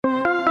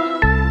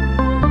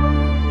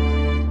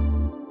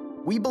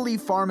We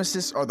believe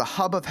pharmacists are the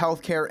hub of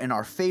healthcare and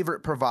our favorite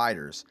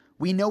providers.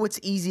 We know it's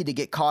easy to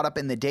get caught up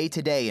in the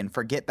day-to-day and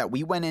forget that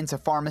we went into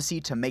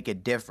pharmacy to make a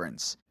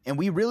difference. And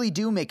we really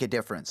do make a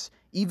difference,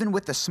 even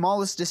with the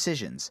smallest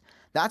decisions.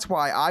 That's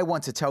why I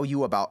want to tell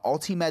you about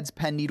Ultimed's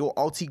Pen Needle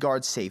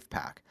UltiGuard Safe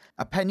Pack,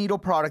 a pen needle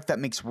product that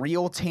makes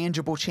real,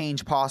 tangible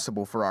change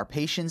possible for our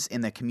patients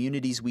and the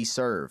communities we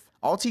serve.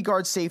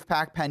 UltiGuard Safe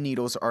Pack pen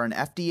needles are an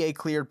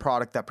FDA-cleared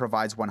product that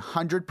provides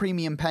 100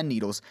 premium pen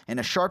needles in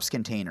a sharps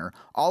container,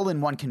 all in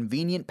one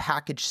convenient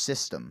package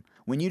system.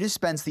 When you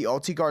dispense the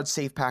UltiGuard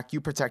Safe Pack, you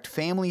protect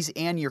families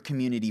and your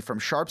community from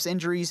sharps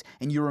injuries,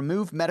 and you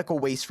remove medical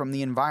waste from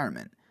the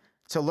environment.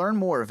 To learn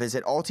more,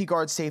 visit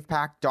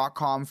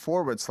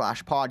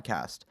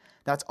ultiguardsafepack.com/podcast.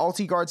 That's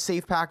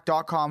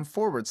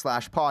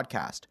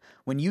ultiguardsafepack.com/podcast.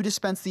 When you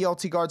dispense the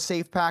UltiGuard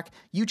Safe Pack,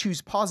 you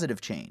choose positive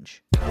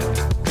change.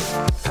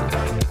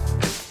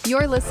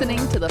 You're listening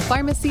to the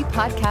Pharmacy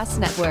Podcast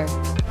Network.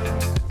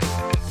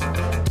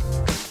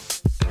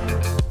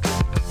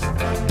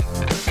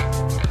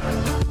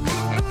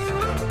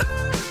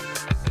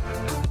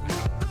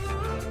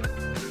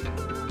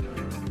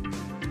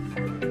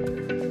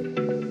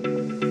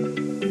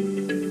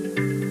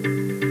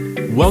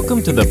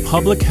 Welcome to the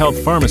Public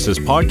Health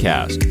Pharmacist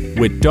Podcast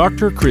with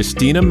Dr.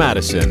 Christina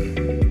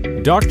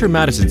Madison. Dr.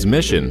 Madison's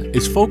mission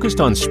is focused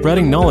on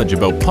spreading knowledge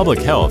about public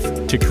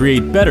health to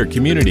create better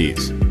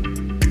communities.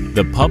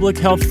 The Public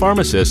Health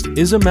Pharmacist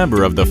is a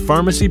member of the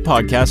Pharmacy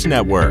Podcast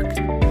Network.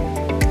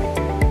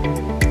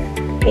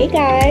 Hey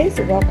guys,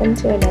 welcome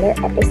to another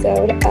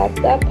episode of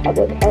the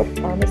Public Health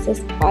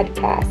Pharmacist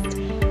Podcast,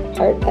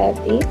 part of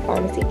the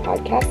Pharmacy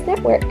Podcast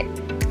Network.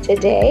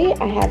 Today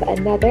I have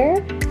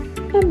another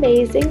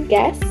amazing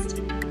guest,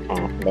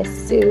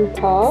 Miss Sue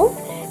Paul,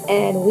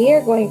 and we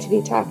are going to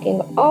be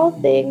talking all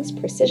things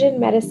precision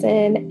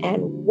medicine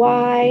and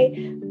why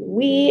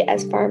we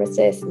as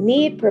pharmacists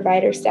need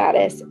provider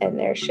status and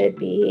there should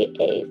be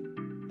a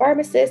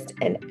pharmacist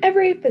in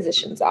every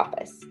physician's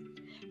office.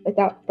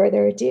 Without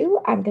further ado,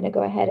 I'm going to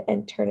go ahead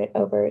and turn it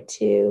over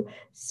to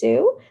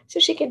Sue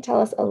so she can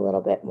tell us a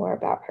little bit more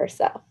about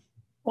herself.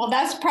 Well,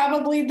 that's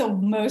probably the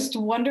most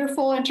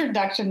wonderful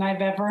introduction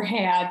I've ever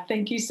had.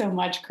 Thank you so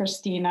much,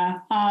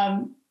 Christina.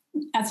 And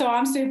so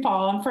I'm Sue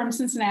Paul. I'm from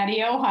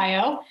Cincinnati,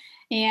 Ohio,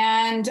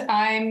 and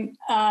I'm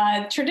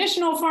a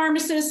traditional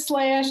pharmacist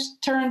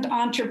 / turned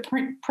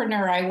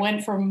entrepreneur. I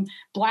went from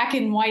black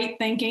and white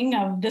thinking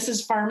of this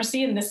is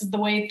pharmacy and this is the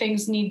way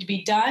things need to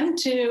be done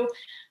to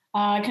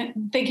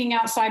thinking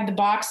outside the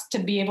box to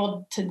be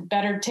able to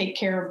better take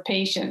care of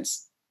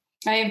patients.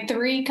 I have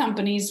 3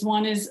 companies.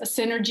 One is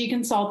Synergy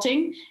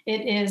Consulting.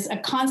 It is a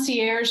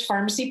concierge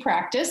pharmacy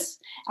practice.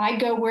 I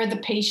go where the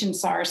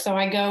patients are. So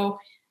I go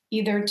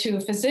either to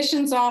a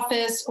physician's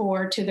office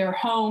or to their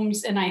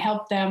homes, and I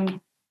help them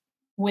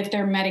with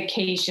their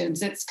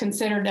medications. It's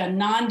considered a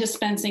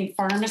non-dispensing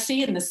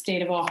pharmacy in the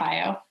state of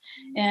Ohio.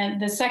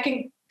 And the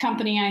second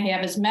company I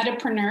have is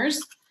Metapreneurs.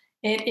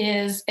 It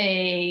is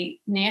a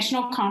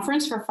national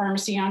conference for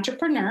pharmacy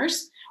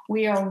entrepreneurs.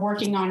 We are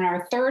working on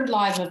our 3rd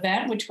live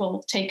event, which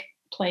will take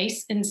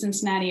place in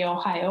Cincinnati,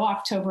 Ohio,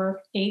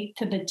 October 8th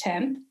to the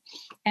 10th.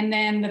 And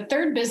then the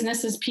 3rd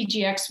business is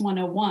PGX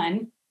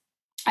 101.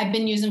 I've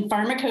been using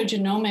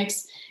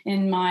pharmacogenomics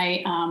in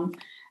my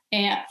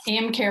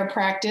AmCare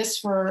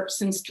practice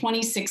since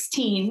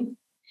 2016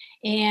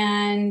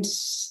 and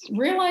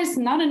realized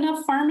not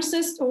enough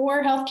pharmacists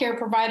or healthcare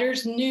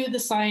providers knew the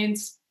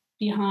science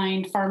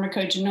behind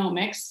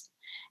pharmacogenomics.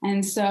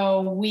 And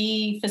so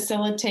we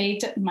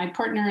facilitate, my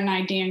partner and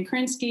I, Dan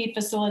Krinsky,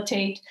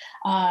 facilitate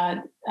a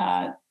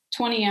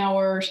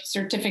 20-hour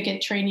certificate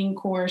training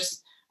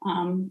course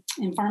in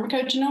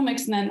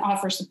pharmacogenomics and then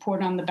offer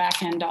support on the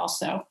back end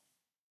also.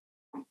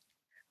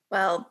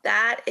 Well,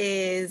 that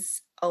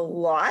is a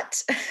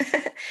lot.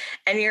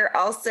 And you're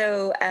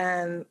also,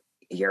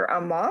 you're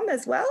a mom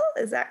as well.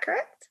 Is that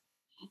correct?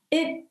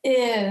 It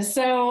is.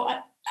 So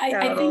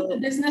I think the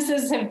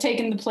businesses have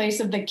taken the place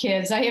of the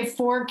kids. I have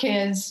 4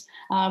 kids.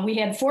 We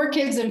had 4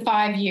 kids in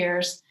 5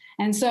 years.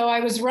 And so I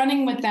was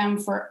running with them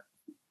for,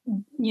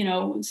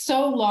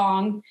 so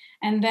long.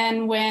 And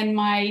then when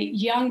my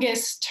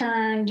youngest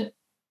turned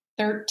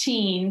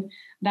 13,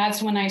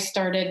 that's when I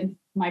started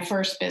my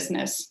first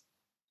business.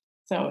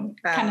 So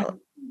kind of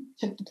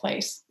took the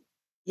place.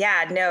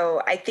 Yeah,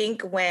 no, I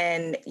think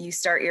when you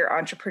start your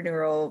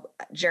entrepreneurial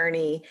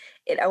journey,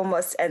 it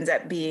almost ends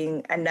up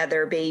being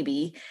another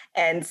baby.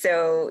 And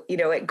so,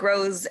 it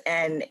grows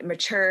and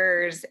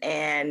matures.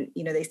 And,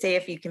 they say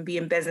if you can be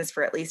in business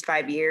for at least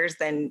 5 years,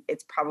 then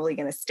it's probably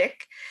going to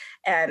stick.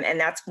 And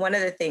that's one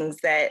of the things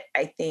that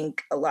I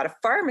think a lot of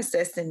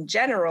pharmacists in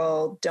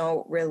general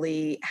don't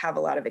really have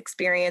a lot of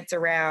experience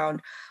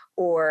around,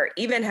 or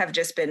even have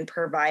just been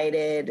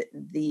provided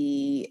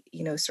the,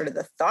 sort of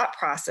the thought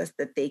process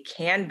that they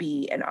can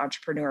be an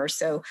entrepreneur.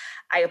 So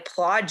I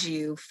applaud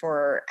you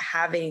for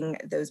having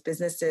those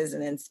businesses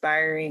and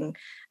inspiring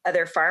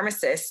other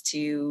pharmacists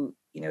to,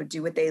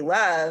 do what they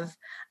love,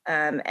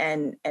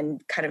 and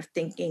kind of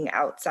thinking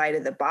outside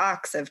of the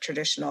box of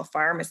traditional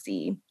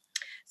pharmacy.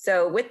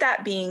 So with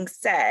that being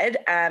said,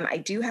 I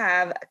do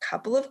have a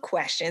couple of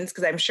questions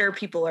because I'm sure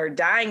people are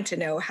dying to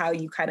know how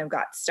you kind of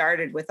got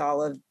started with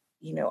all of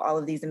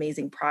these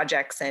amazing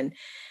projects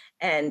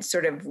and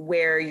sort of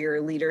where your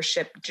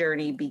leadership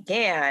journey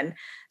began.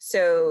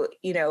 So,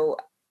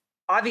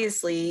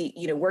 obviously,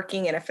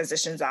 working in a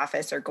physician's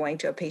office or going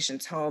to a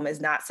patient's home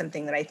is not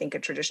something that I think a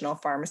traditional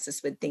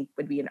pharmacist would think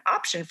would be an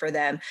option for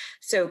them.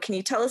 So can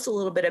you tell us a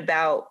little bit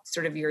about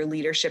sort of your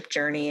leadership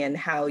journey and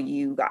how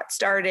you got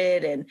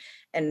started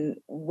and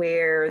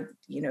where,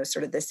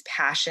 sort of this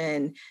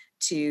passion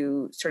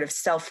to sort of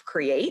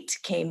self-create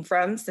came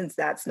from, since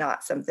that's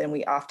not something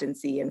we often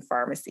see in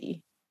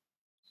pharmacy?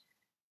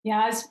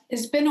 Yeah,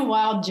 it's been a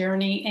wild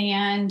journey,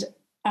 and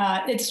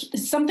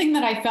it's something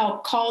that I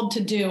felt called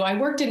to do. I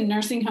worked in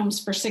nursing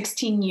homes for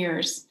 16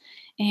 years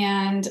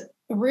and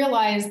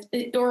realized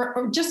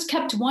or just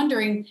kept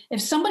wondering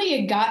if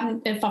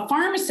if a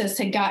pharmacist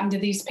had gotten to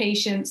these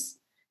patients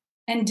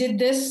and did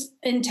this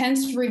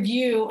intense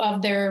review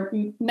of their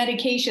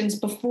medications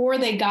before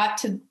they got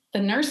to the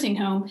nursing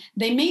home,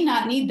 they may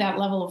not need that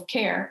level of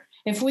care.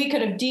 If we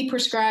could have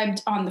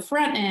deprescribed on the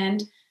front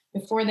end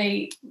before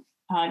they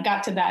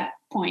got to that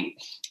point.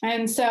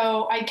 And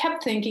so I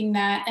kept thinking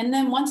that. And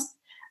then once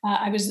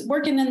I was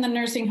working in the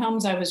nursing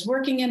homes, I was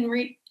working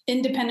in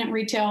independent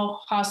retail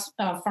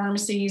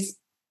pharmacies.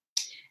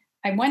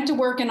 I went to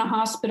work in a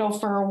hospital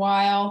for a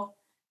while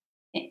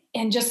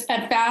and just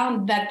had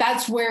found that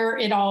that's where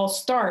it all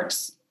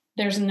starts.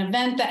 There's an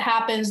event that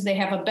happens. They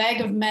have a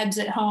bag of meds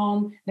at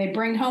home. They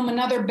bring home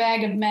another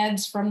bag of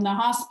meds from the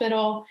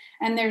hospital,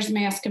 and there's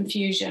mass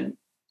confusion.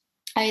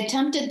 I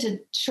attempted to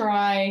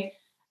try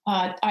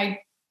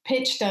I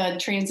pitched a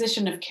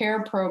transition of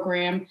care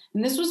program,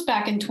 and this was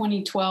back in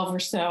 2012 or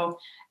so.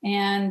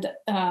 And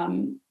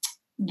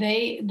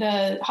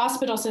the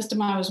hospital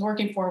system I was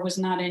working for was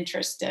not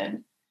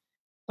interested,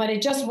 but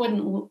it just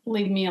wouldn't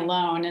leave me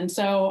alone. And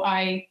so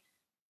I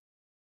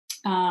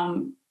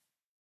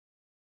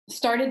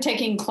started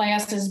taking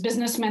classes,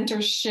 business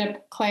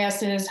mentorship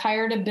classes,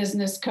 hired a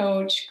business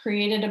coach,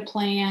 created a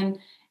plan,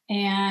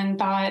 and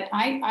thought,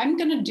 I'm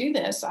going to do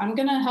this. I'm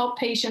going to help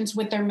patients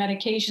with their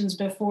medications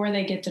before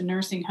they get to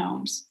nursing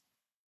homes.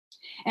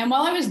 And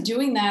while I was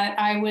doing that,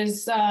 I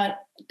was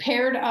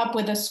paired up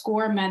with a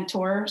SCORE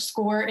mentor.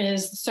 SCORE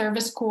is the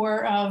Service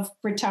Corps of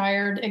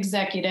Retired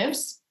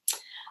Executives.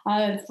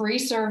 Free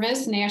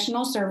service,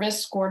 national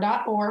service,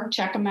 score.org.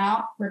 Check them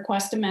out,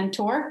 request a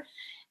mentor.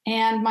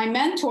 And my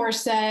mentor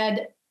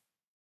said,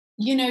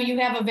 you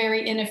have a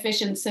very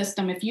inefficient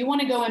system. If you want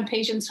to go in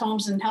patients'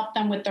 homes and help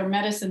them with their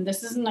medicine,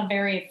 this isn't a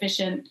very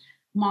efficient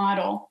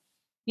model.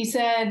 He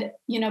said,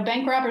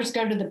 bank robbers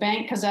go to the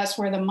bank because that's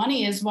where the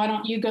money is. Why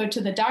don't you go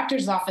to the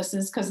doctor's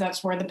offices because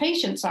that's where the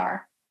patients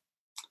are?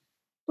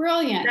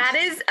 Brilliant. That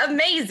is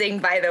amazing,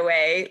 by the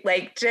way.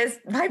 Like, just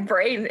my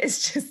brain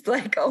is just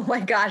like, oh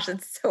my gosh,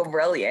 it's so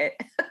brilliant.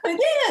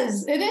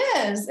 It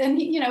is. And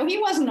he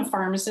wasn't a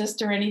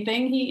pharmacist or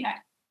anything.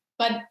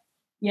 But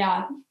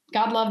yeah,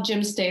 God love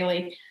Jim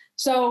Staley.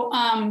 So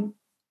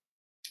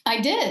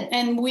I did.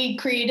 And we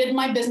created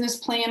my business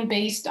plan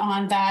based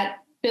on that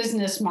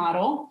business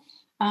model.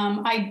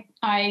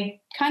 I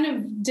kind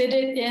of did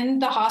it in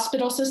the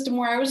hospital system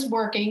where I was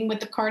working with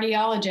the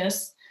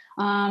cardiologists.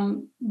 I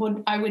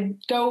would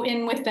go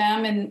in with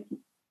them and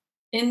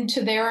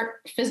into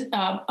their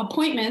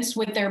appointments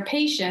with their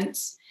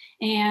patients.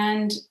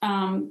 And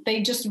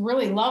they just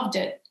really loved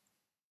it.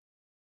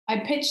 I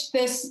pitched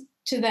this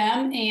to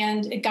them,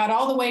 and it got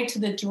all the way to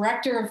the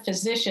director of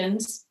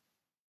physicians.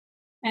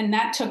 And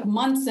that took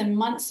months and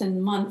months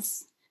and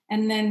months.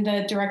 And then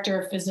the director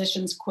of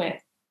physicians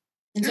quit.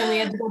 And so we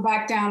had to go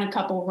back down a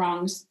couple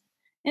rungs.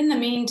 In the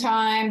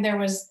meantime,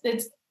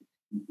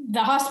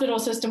 the hospital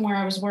system where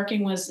I was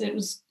working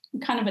was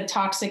kind of a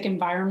toxic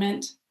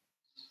environment.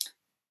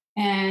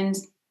 And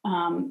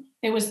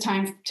it was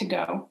time to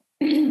go.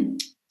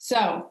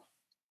 So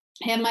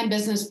I had my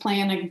business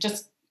plan. I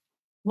just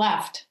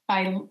left.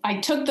 I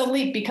took the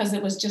leap because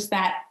it was just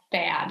that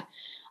bad.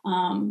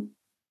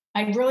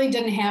 I really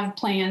didn't have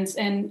plans.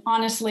 And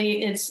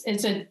honestly, it's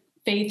a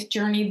faith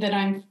journey that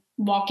I'm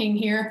walking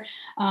here.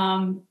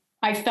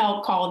 I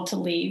felt called to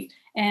leave.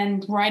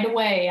 And right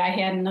away, I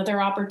had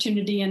another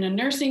opportunity in a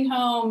nursing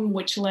home,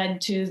 which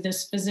led to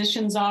this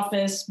physician's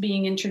office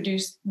being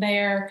introduced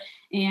there.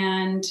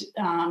 And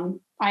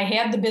I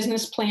had the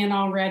business plan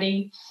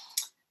already.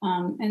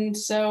 And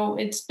so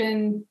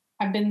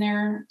I've been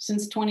there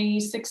since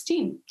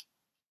 2016.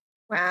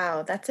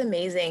 Wow, that's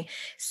amazing.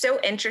 So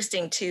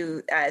interesting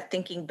too,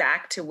 thinking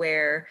back to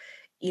where,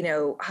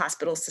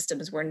 hospital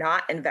systems were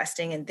not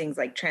investing in things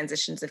like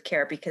transitions of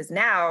care, because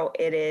now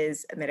it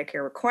is a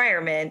Medicare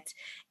requirement,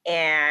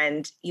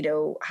 and,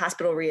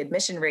 hospital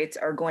readmission rates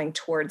are going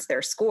towards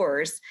their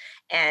scores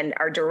and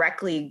are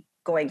directly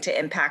going to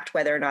impact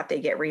whether or not they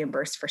get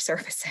reimbursed for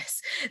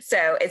services.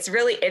 So it's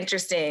really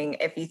interesting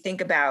if you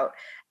think about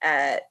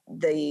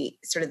the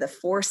sort of the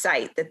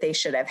foresight that they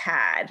should have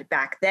had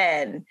back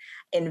then,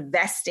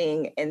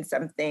 investing in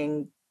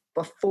something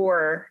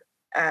before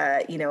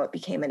it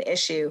became an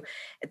issue.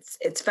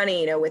 It's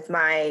funny, with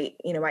my,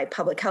 my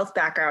public health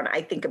background,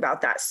 I think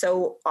about that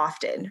so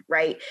often,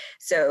 right?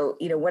 So,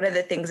 one of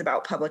the things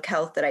about public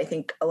health that I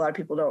think a lot of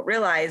people don't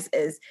realize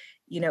is,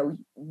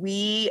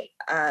 we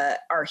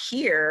are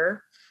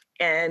here,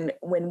 and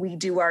when we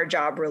do our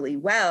job really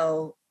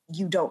well,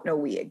 you don't know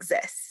we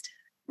exist,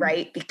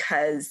 right?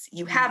 Because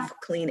you have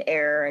clean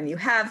air and you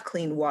have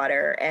clean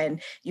water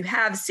and you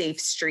have safe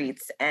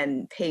streets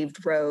and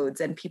paved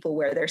roads, and people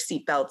wear their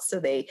seatbelts so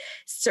they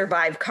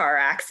survive car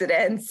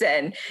accidents,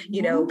 and,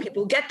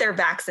 people get their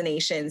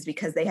vaccinations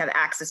because they have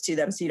access to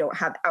them, so you don't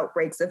have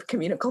outbreaks of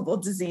communicable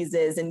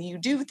diseases, and you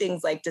do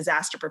things like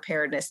disaster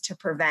preparedness to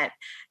prevent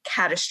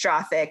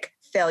catastrophic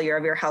failure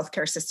of your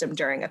healthcare system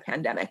during a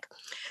pandemic.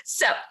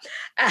 So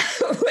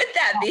with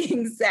that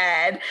being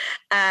said,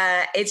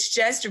 it's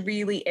just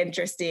really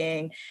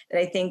interesting that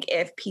I think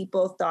if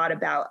people thought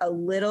about a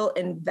little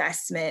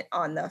investment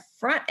on the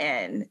front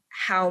end,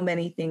 how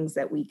many things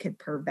that we could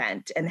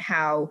prevent and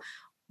how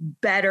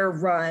better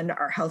run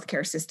our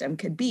healthcare system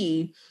could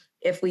be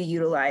if we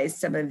utilize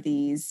some of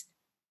these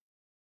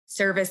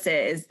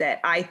services that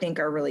I think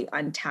are really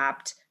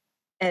untapped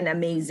and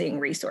amazing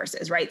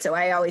resources, right? So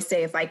I always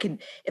say, if I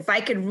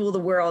could rule the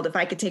world, if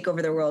I could take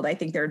over the world, I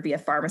think there would be a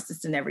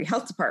pharmacist in every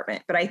health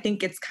department. But I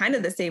think it's kind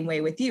of the same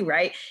way with you,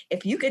 right?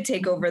 If you could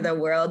take over the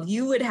world,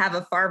 you would have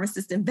a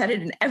pharmacist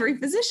embedded in every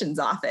physician's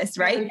office,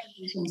 right?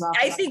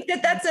 I think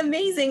that that's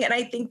amazing. And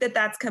I think that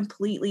that's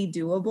completely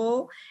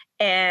doable.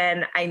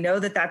 And I know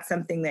that that's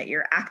something that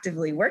you're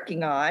actively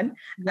working on.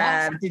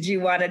 Yes. Did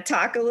you want to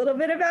talk a little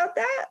bit about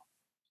that?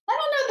 I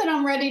don't know that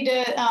I'm ready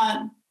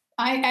to,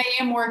 I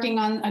am working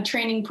on a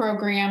training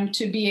program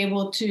to be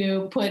able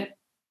to put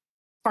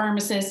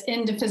pharmacists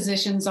into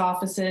physicians'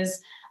 offices,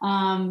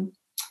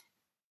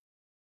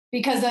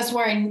 because that's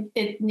where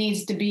it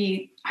needs to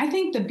be. I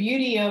think the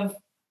beauty of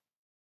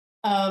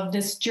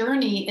this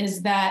journey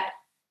is that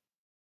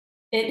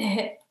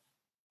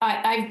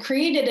I've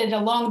created it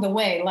along the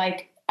way.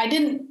 Like, I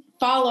didn't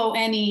follow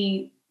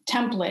any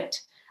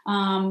template,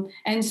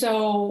 and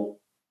so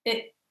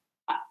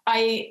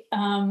I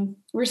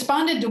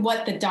responded to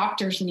what the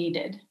doctors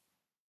needed.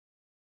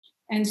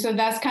 And so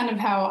that's kind of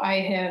how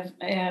I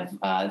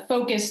have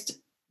focused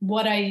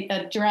what I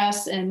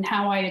address and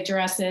how I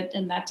address it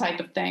and that type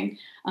of thing.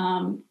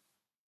 And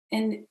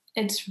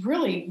it's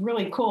really,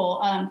 really cool.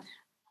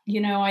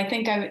 I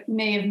think I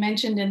may have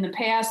mentioned in the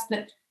past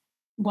that,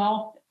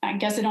 well, I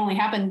guess it only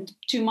happened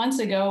 2 months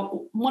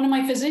ago. One of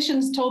my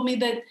physicians told me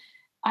that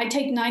I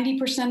take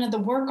 90% of the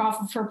work off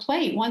of her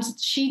plate.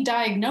 Once she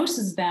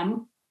diagnoses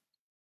them,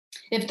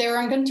 if they're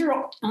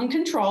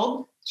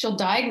uncontrolled, she'll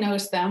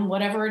diagnose them,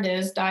 whatever it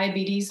is,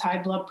 diabetes,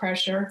 high blood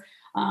pressure,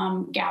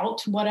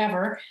 gout,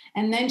 whatever.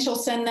 And then she'll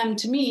send them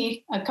to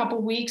me a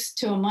couple weeks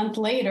to a month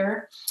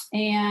later.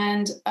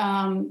 And,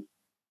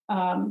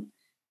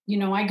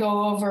 I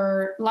go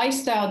over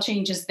lifestyle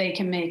changes they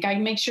can make. I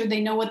make sure they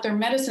know what their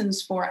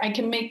medicine's for. I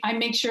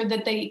make sure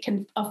that they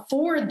can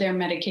afford their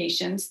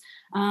medications.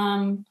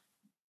 And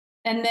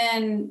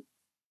then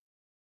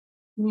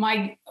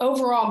my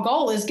overall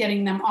goal is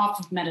getting them off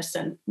of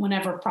medicine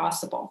whenever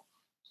possible.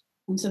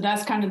 And so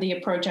that's kind of the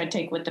approach I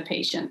take with the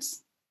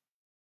patients.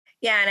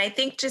 Yeah. And I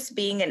think just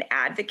being an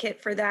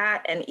advocate for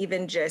that, and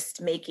even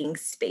just making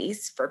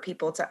space for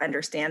people to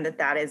understand that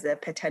that is a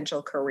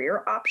potential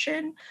career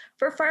option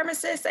for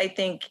pharmacists, I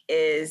think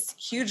is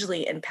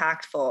hugely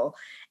impactful.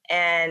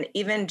 And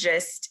even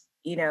just,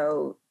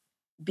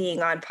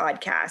 being on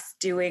podcasts,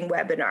 doing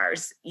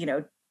webinars,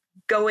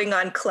 going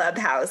on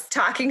Clubhouse,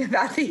 talking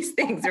about these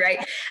things,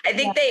 right? I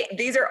think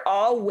these are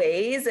all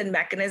ways and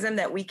mechanism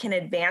that we can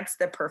advance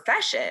the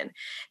profession,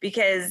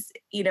 because,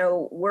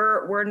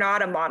 we're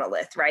not a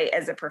monolith, right?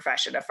 As a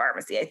profession of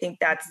pharmacy. I think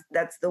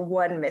that's the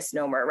one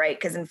misnomer, right?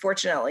 Because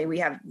unfortunately we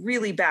have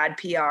really bad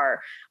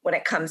PR when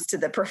it comes to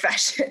the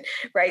profession,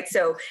 right?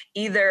 So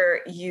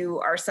either you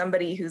are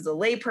somebody who's a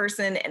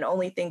layperson and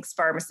only thinks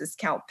pharmacists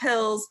count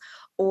pills,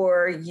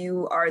 or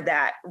you are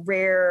that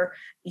rare,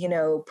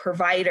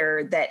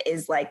 provider that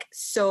is like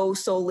so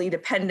solely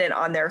dependent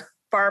on their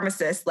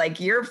pharmacist, like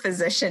your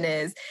physician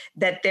is,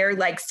 that they're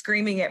like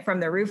screaming it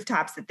from the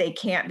rooftops that they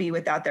can't be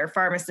without their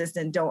pharmacist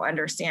and don't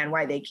understand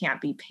why they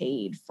can't be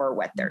paid for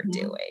what they're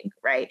doing,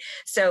 right?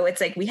 So it's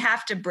like we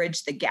have to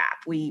bridge the gap.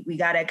 We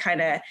got to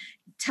kind of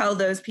tell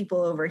those people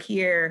over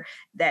here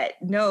that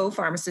no,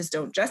 pharmacists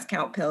don't just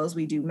count pills.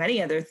 We do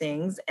many other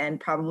things, and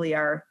probably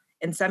are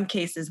in some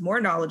cases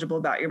more knowledgeable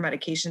about your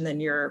medication than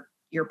your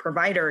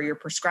provider or your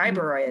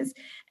prescriber is.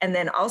 And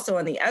then also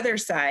on the other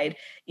side,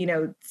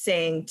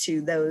 saying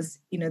to those,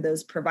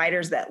 those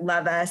providers that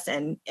love us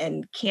and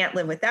can't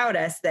live without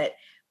us, that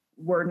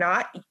we're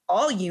not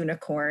all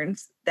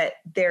unicorns, that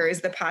there is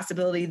the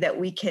possibility that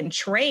we can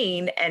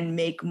train and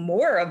make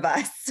more of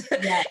us,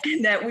 yes.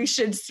 And that we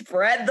should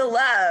spread the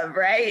love,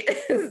 right?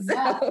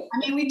 Yeah.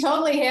 We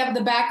totally have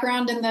the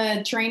background and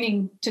the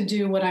training to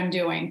do what I'm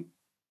doing.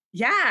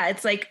 Yeah,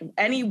 it's like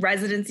any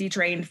residency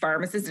trained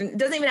pharmacist, and it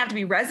doesn't even have to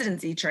be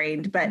residency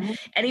trained, but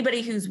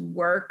anybody who's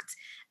worked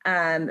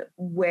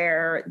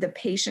where the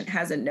patient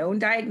has a known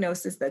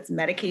diagnosis that's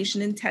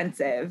medication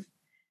intensive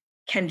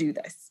can do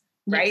this,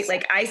 right? Yes.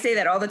 Like I say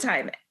that all the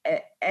time.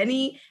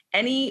 Any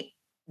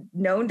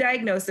known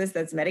diagnosis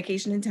that's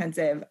medication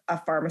intensive, a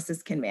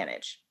pharmacist can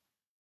manage,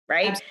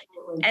 right?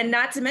 Absolutely. And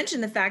not to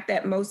mention the fact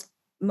that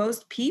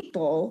most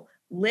people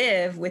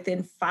live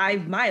within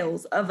 5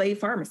 miles of a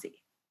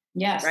pharmacy.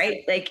 Yes.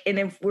 Right. Like, and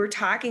if we're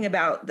talking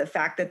about the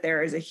fact that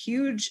there is a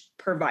huge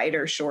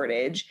provider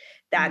shortage,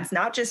 that's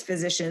not just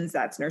physicians,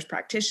 that's nurse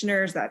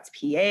practitioners, that's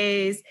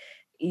PAs,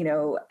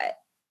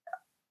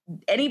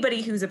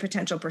 anybody who's a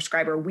potential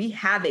prescriber, we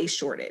have a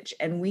shortage.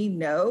 And we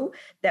know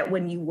that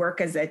when you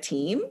work as a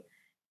team,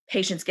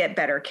 patients get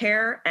better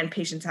care and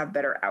patients have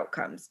better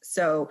outcomes.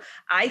 So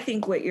I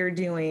think what you're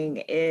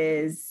doing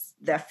is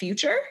the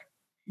future.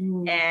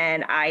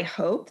 And I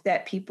hope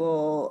that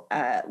people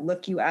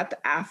look you up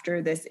after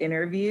this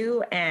interview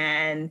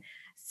and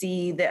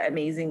see the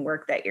amazing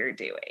work that you're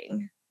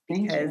doing.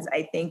 Because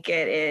I think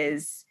it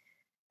is,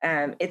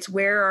 it's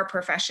where our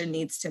profession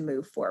needs to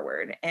move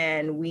forward.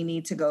 And we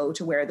need to go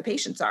to where the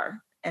patients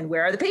are. And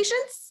where are the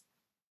patients?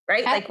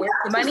 Right? Like, where's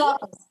the money?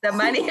 The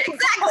money,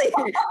 exactly.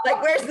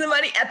 Like, where's the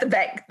money? At the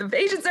bank. The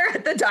patients are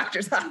at the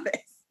doctor's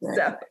office.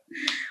 So,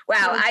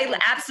 wow, I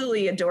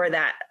absolutely adore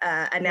that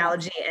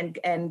analogy.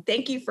 And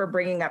thank you for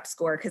bringing up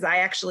SCORE, because I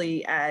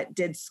actually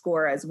did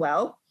SCORE as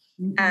well.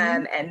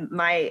 And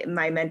my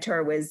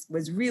mentor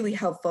was really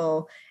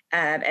helpful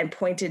and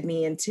pointed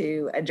me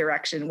into a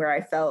direction where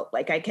I felt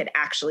like I could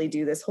actually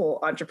do this whole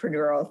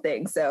entrepreneurial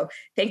thing. So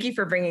thank you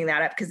for bringing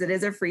that up, because it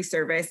is a free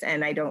service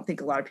and I don't think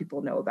a lot of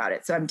people know about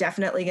it. So I'm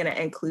definitely going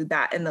to include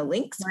that in the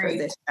links for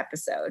this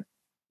episode.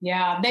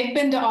 Yeah, they've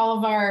been to all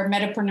of our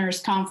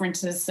Metapreneurs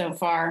conferences so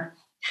far.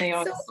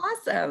 So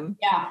awesome.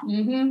 Yeah.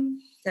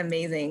 It's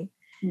amazing.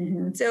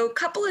 So a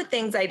couple of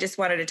things I just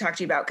wanted to talk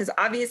to you about, because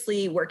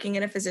obviously working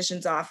in a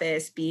physician's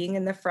office, being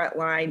in the front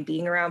line,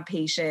 being around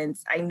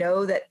patients, I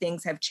know that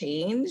things have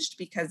changed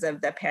because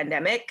of the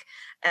pandemic.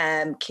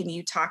 Can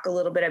you talk a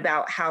little bit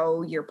about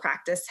how your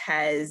practice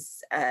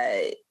has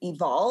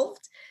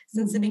evolved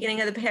since the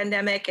beginning of the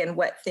pandemic, and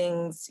what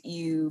things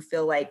you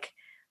feel like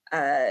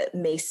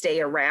may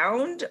stay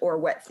around, or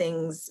what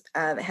things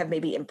have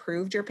maybe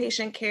improved your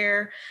patient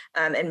care,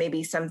 and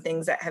maybe some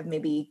things that have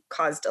maybe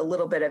caused a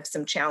little bit of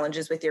some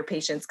challenges with your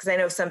patients? Because I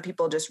know some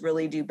people just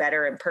really do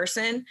better in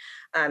person.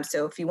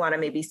 So if you want to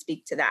maybe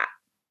speak to that.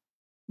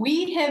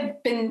 We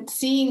have been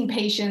seeing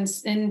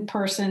patients in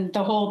person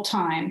the whole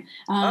time.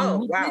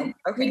 Wow.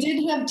 Okay. We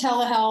did have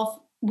telehealth.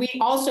 We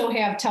also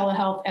have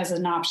telehealth as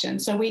an option.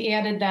 So we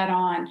added that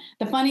on.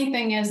 The funny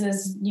thing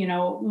is,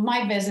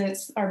 my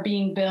visits are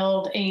being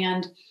billed,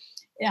 and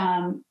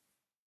the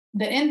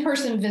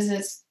in-person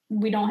visits,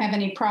 we don't have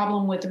any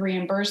problem with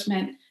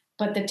reimbursement,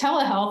 but the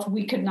telehealth,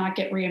 we could not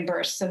get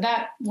reimbursed. So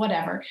that,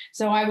 whatever.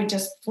 So I would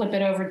just flip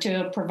it over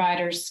to a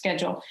provider's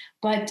schedule.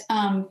 But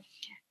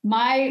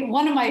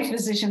one of my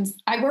physicians,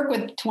 I work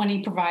with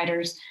 20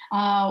 providers.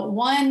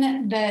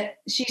 One that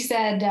she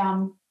said,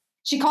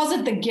 she calls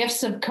it the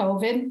gifts of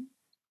COVID.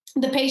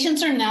 The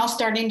patients are now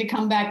starting to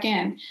come back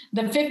in.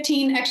 The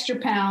 15 extra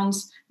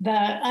pounds, the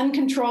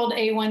uncontrolled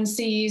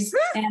A1Cs,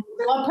 and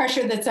blood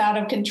pressure that's out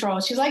of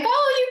control. She's like,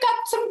 oh, you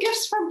got some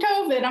gifts from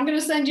COVID. I'm going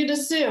to send you to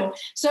Sue.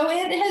 So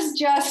it has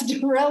just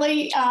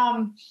really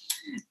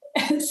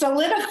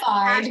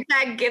solidified.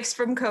 Hashtag gifts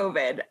from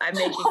COVID. I'm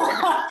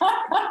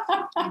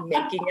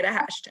making it a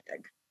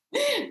hashtag.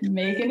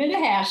 Making it a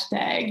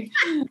hashtag.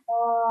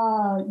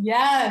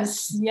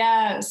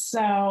 Yes.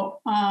 So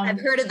I've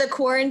heard of the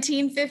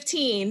quarantine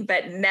 15,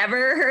 but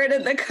never heard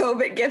of the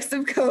COVID gifts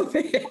of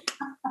COVID.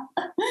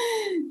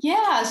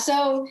 Yeah.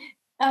 So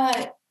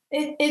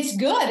it's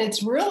good.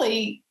 It's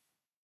really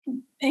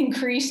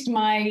increased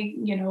my,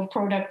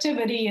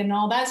 productivity and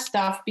all that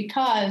stuff,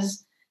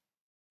 because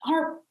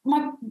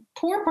my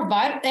poor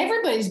provider,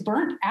 everybody's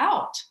burnt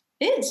out.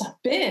 It's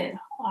been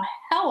a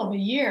hell of a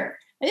year.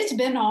 It's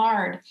been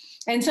hard.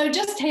 And so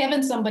just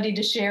having somebody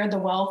to share the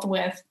wealth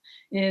with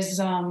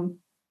is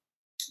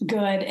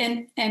good.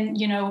 And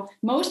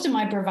most of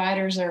my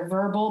providers are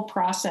verbal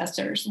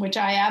processors, which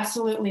I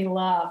absolutely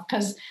love,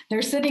 because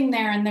they're sitting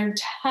there and they're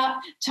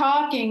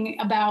talking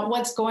about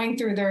what's going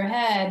through their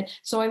head.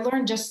 So I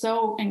learned just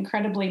so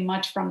incredibly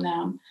much from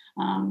them.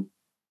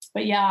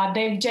 But yeah,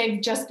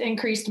 they've just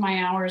increased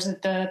my hours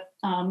at the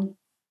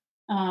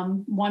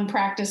one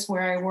practice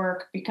where I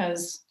work,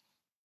 because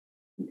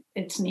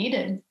it's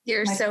needed.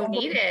 You're so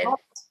needed.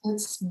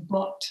 It's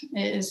booked.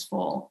 It is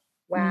full.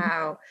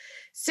 Wow.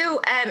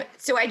 So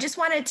I just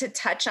wanted to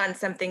touch on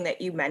something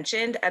that you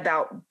mentioned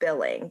about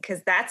billing,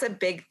 because that's a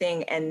big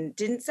thing. And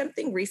didn't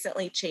something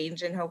recently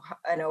change in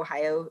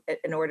Ohio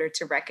in order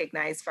to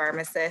recognize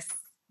pharmacists?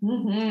 Do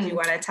you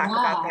want to talk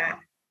about that?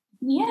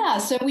 Yeah,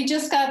 so we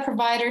just got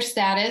provider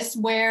status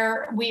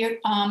where we,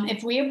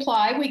 if we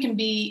apply, we can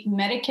be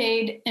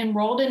Medicaid,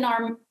 enrolled in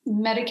our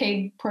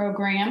Medicaid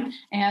program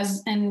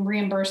and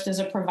reimbursed as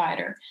a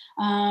provider.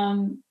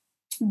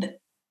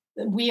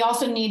 We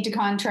also need to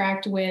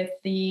contract with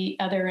the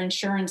other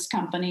insurance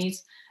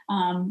companies.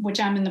 which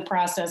I'm in the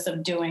process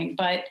of doing.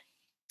 But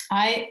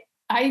I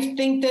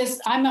think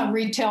I'm a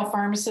retail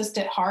pharmacist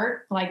at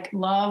heart, like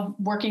love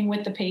working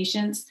with the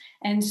patients.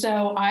 And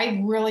so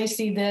I really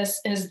see this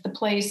as the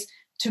place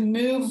to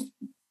move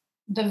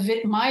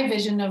my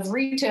vision of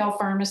retail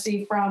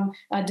pharmacy from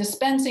a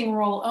dispensing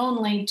role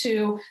only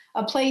to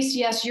a place,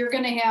 yes, you're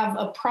going to have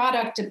a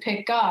product to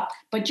pick up,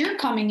 but you're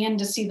coming in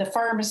to see the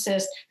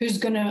pharmacist who's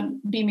going to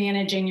be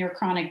managing your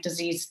chronic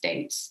disease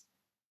states.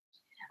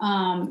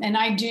 And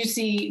I do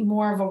see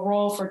more of a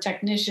role for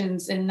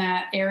technicians in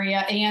that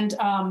area, and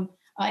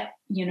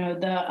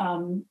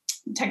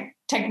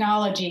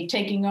technology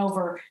taking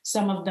over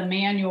some of the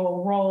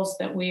manual roles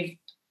that we've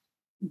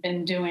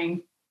been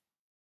doing.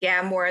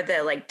 Yeah, more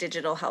the like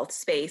digital health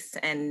space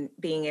and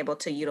being able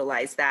to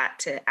utilize that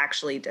to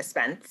actually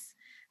dispense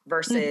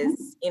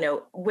versus,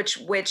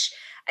 which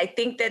I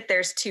think that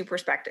there's two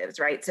perspectives,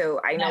 right?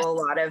 So I know a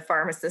lot of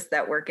pharmacists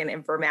that work in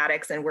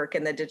informatics and work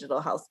in the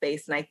digital health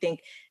space. And I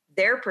think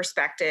their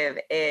perspective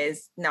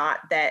is not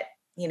that,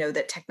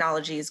 that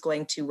technology is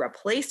going to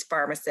replace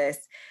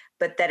pharmacists,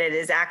 but that it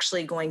is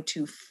actually going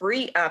to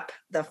free up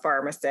the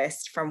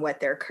pharmacist from what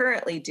they're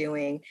currently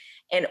doing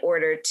in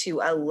order to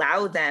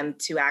allow them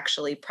to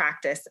actually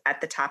practice at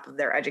the top of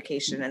their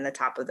education and the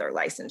top of their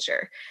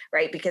licensure,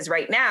 right? Because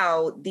right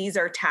now, these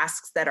are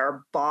tasks that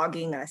are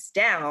bogging us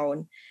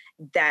down,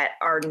 that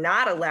are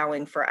not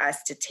allowing for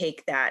us to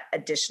take that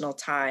additional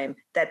time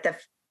that the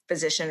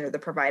physician or the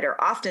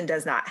provider often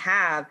does not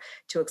have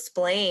to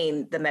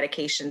explain the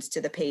medications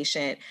to the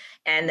patient,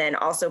 and then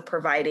also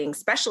providing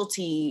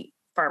specialty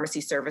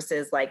pharmacy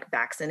services like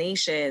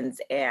vaccinations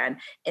and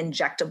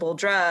injectable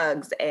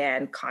drugs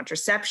and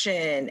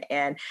contraception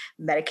and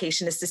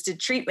medication-assisted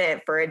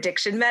treatment for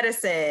addiction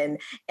medicine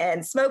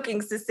and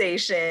smoking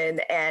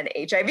cessation and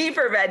HIV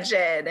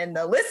prevention, and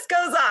the list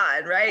goes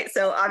on, right?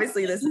 So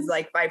obviously this is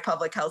like my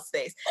public health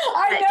space.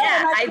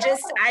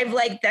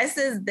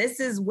 This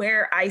is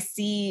where I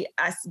see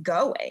us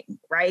going,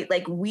 right?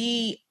 Like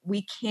we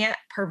can't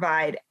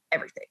provide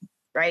everything.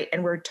 Right.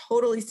 And we're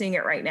totally seeing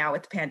it right now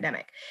with the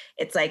pandemic.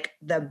 It's like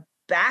the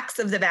backs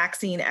of the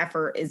vaccine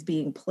effort is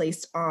being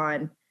placed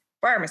on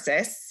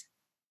pharmacists,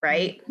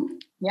 right?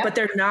 Yep. But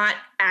they're not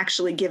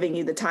actually giving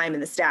you the time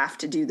and the staff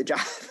to do the job.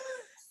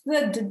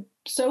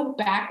 So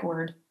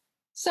backward.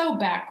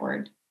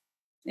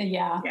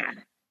 Yeah.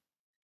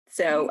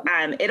 So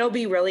it'll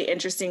be really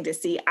interesting to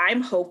see.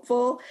 I'm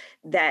hopeful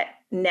that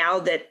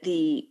now that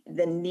the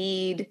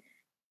need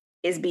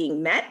is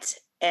being met,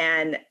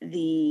 and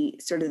the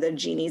sort of the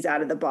genie's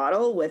out of the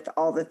bottle with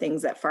all the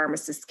things that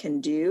pharmacists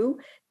can do,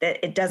 that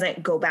it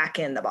doesn't go back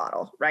in the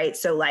bottle, right?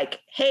 So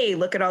like, hey,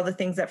 look at all the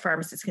things that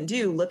pharmacists can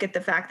do. Look at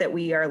the fact that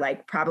we are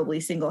like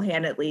probably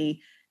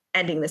single-handedly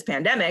ending this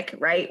pandemic,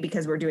 right?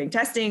 Because we're doing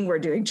testing, we're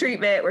doing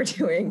treatment, we're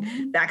doing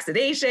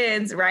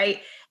vaccinations, right?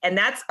 And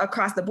that's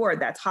across the board.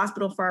 That's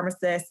hospital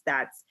pharmacists,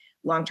 that's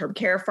long-term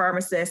care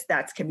pharmacists,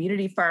 that's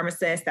community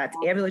pharmacists, that's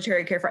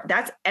ambulatory care,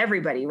 that's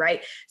everybody,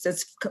 right? So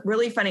it's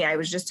really funny. I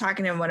was just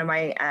talking to one of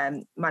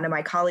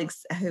my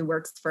colleagues who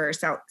works for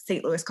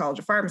St. Louis College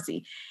of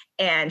Pharmacy,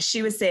 and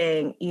she was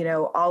saying,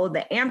 all of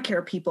the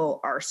AmCare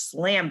people are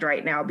slammed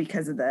right now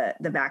because of the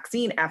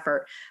vaccine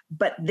effort.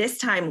 But this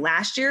time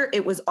last year,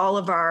 it was all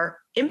of our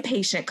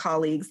inpatient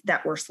colleagues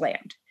that were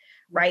slammed,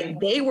 right?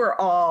 They were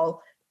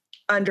all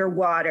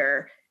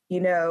underwater,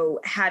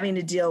 having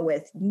to deal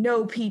with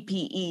no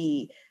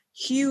PPE,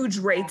 huge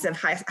rates of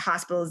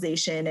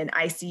hospitalization and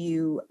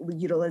ICU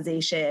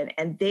utilization,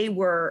 and they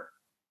were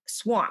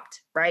swamped,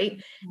 right?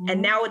 Mm-hmm.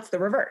 And now it's the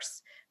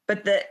reverse.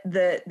 But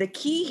the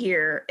key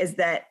here is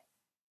that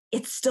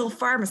it's still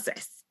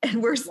pharmacists,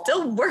 and we're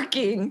still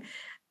working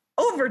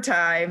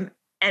overtime,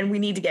 and we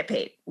need to get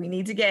paid. We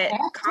need to get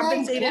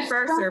compensated for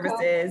our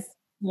services,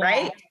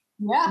 right?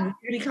 Yeah. We need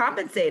to be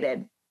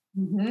compensated.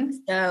 Mm-hmm.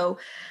 So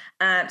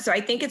I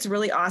think it's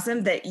really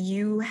awesome that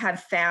you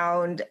have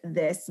found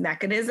this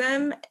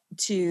mechanism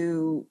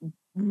to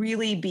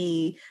really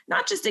be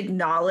not just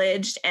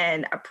acknowledged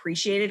and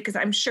appreciated, because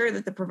I'm sure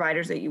that the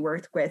providers that you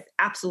work with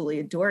absolutely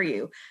adore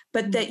you,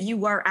 but that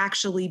you are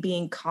actually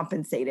being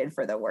compensated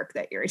for the work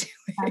that you're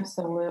doing.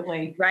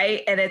 Absolutely.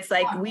 Right. And it's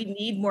like, we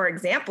need more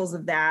examples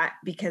of that,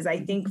 because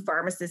I think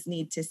pharmacists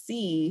need to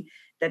see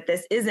that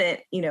this isn't,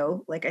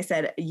 like I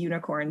said, a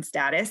unicorn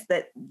status,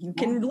 that you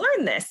can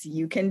learn this,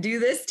 you can do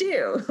this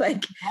too.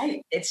 Like,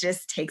 it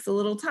just takes a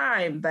little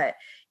time, but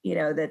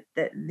that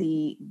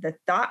the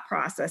thought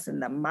process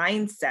and the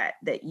mindset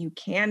that you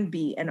can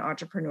be an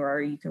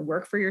entrepreneur, you can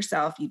work for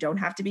yourself. You don't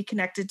have to be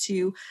connected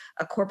to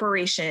a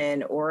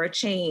corporation or a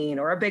chain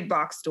or a big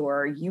box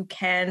store. You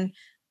can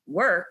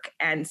work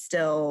and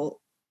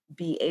still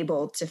be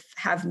able to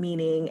have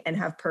meaning and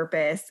have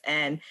purpose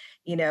and,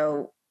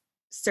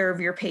 serve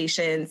your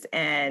patients.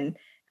 And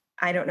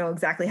I don't know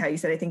exactly how you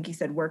said, I think you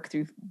said work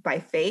through by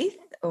faith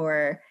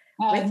or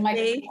with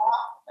faith.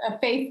 A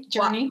faith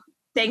journey. Well,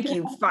 thank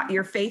you.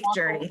 Your faith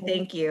journey.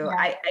 Thank you.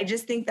 Yeah. I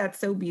just think that's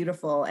so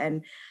beautiful.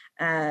 And,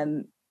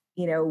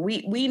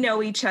 we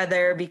know each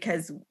other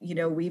because,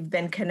 we've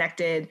been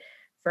connected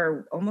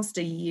for almost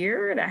a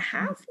year and a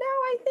half now,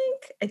 I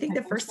think. I think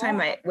the first time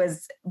I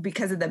was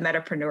because of the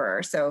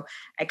Metapreneur. So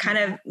I kind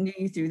of knew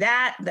you through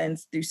that, then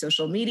through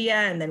social media.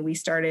 And then we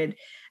started,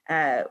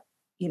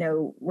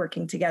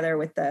 working together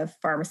with the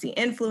Pharmacy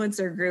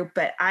Influencer Group.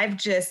 But I've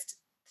just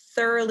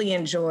thoroughly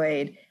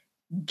enjoyed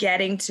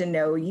getting to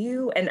know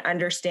you and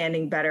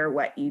understanding better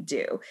what you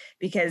do.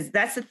 Because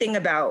that's the thing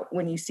about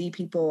when you see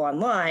people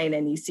online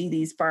and you see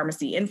these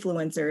pharmacy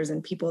influencers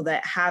and people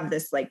that have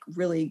this like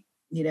really,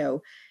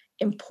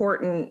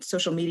 important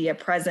social media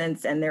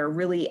presence and they're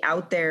really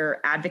out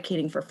there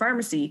advocating for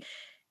pharmacy,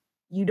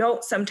 you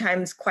don't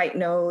sometimes quite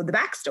know the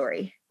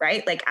backstory,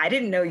 right? Like I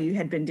didn't know you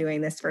had been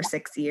doing this for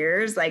 6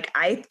 years. Like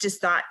I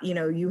just thought,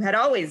 you had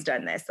always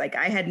done this. Like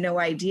I had no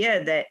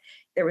idea that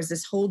there was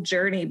this whole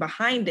journey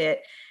behind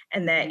it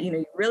and that,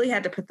 you really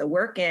had to put the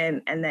work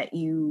in and that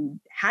you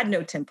had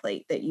no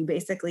template, that you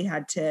basically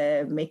had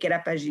to make it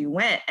up as you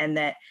went. And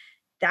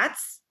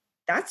that's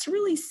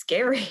really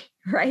scary,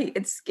 right?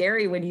 It's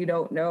scary when you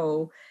don't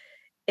know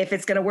if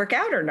it's going to work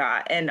out or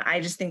not. And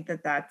I just think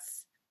that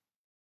that's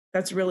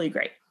really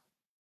great.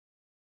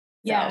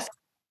 Yes.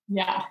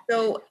 Yeah.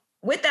 So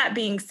with that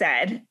being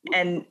said,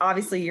 and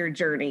obviously your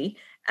journey,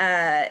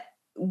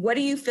 what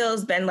do you feel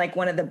has been like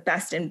one of the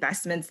best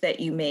investments that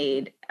you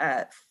made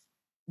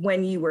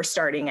when you were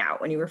starting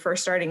out, when you were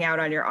first starting out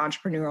on your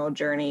entrepreneurial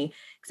journey?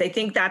 Because I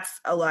think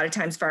that's a lot of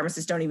times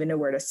pharmacists don't even know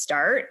where to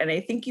start. And I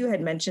think you had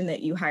mentioned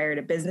that you hired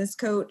a business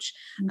coach,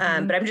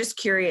 but I'm just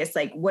curious,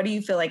 like, what do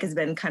you feel like has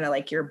been kind of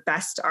like your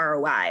best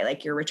ROI,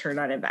 like your return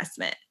on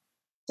investment?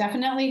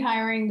 Definitely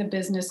hiring the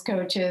business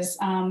coaches.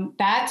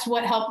 That's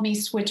what helped me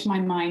switch my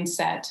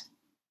mindset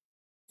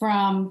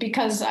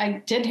because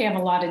I did have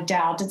a lot of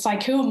doubt. It's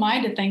like, who am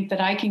I to think that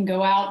I can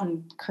go out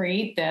and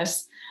create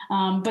this?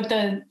 But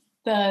the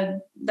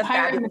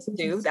fabulous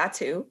do that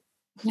too.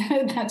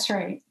 That's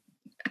right.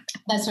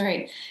 That's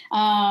right.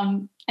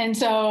 And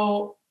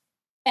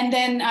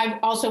then I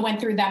also went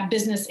through that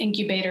business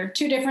incubator,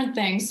 2 different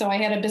things. So I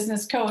had a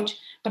business coach,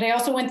 but I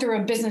also went through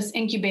a business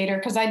incubator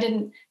because I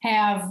didn't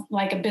have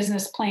like a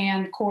business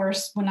plan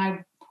course when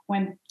I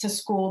went to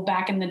school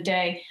back in the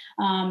day.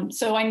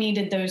 So I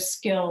needed those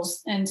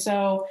skills. And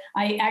so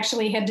I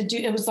actually had to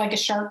it was like a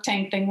Shark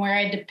Tank thing where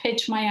I had to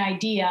pitch my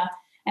idea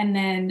and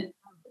then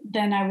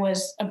I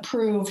was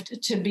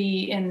approved to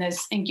be in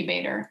this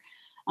incubator.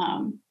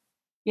 It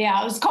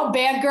was called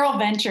Bad Girl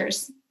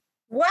Ventures.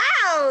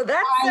 Wow,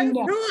 that's so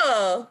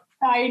cool.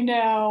 I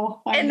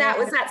know.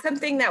 Was that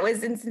something that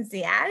was in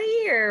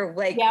Cincinnati or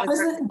like? Yeah,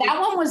 that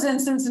one was in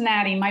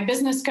Cincinnati. My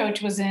business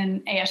coach was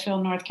in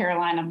Asheville, North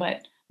Carolina,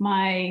 but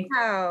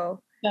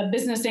the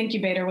business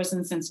incubator was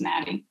in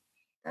Cincinnati.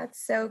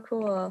 That's so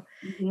cool.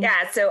 Mm-hmm.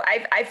 Yeah. So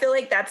I feel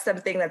like that's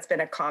something that's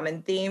been a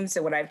common theme.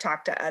 So when I've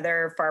talked to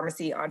other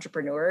pharmacy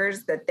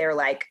entrepreneurs, that they're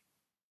like,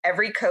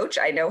 every coach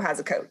I know has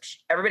a coach.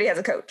 Everybody has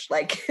a coach.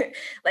 Like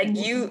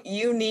mm-hmm.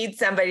 you need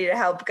somebody to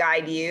help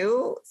guide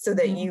you so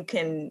that mm-hmm. you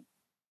can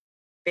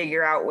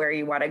figure out where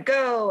you want to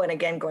go. And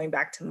again, going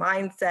back to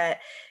mindset,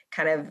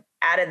 kind of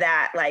out of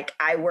that, like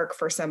I work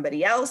for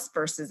somebody else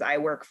versus I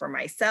work for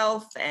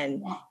myself,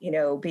 and,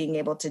 being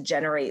able to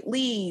generate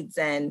leads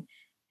and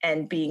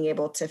being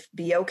able to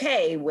be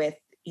okay with,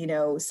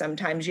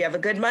 sometimes you have a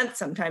good month,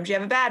 sometimes you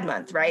have a bad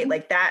month, right?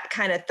 Like that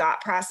kind of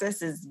thought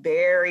process is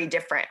very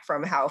different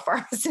from how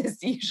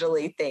pharmacists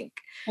usually think,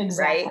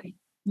 exactly. Right?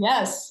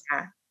 Yes.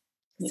 Yeah.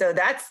 So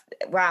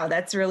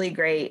that's really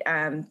great.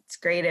 It's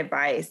great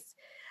advice.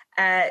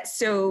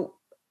 So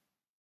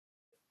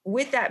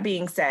with that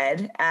being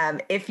said,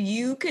 if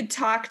you could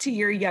talk to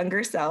your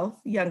younger self,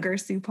 younger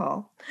Sue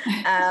Paul,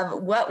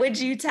 what would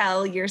you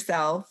tell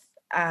yourself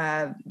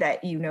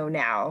that you know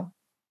now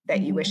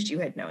that you wished you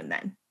had known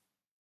then?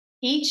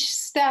 Each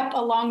step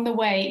along the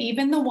way,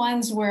 even the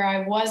ones where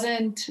I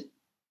wasn't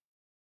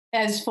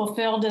as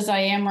fulfilled as I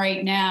am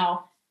right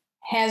now,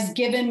 has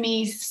given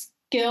me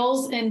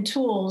skills and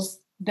tools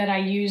that I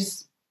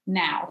use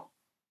now.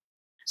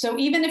 So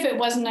even if it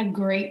wasn't a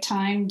great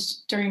time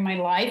during my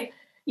life,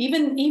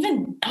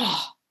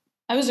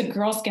 I was a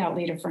Girl Scout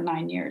leader for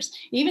 9 years.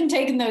 Even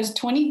taking those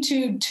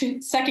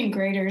 22 second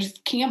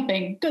graders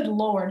camping, good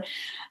Lord,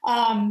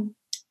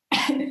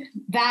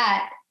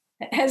 that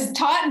has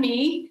taught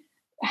me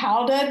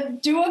how to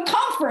do a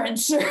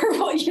conference or,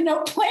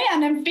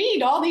 plan and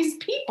feed all these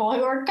people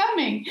who are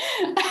coming.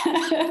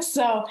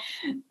 So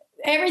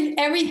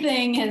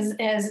everything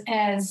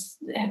has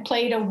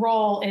played a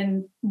role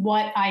in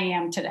what I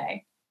am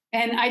today.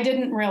 And I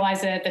didn't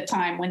realize it at the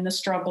time when the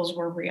struggles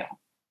were real.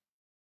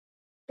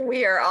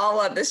 We are all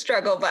on the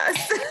struggle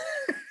bus.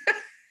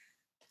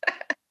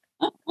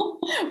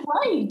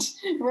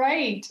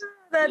 Right.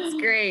 That's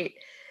great.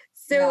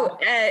 So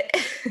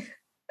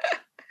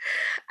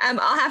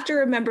I'll have to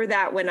remember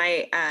that when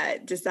I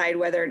decide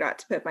whether or not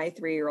to put my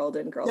 3-year-old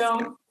in Girl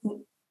Scout.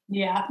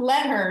 Yeah,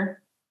 let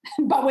her.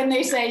 But when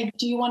they say,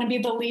 do you want to be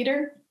the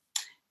leader?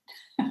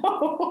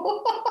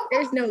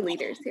 There's no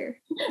leaders here.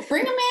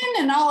 Bring them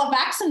in and I'll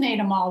vaccinate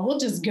them all. We'll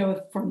just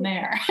go from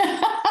there.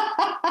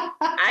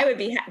 I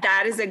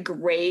that is a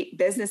great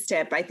business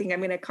tip. I think I'm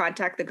going to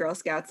contact the Girl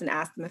Scouts and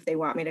ask them if they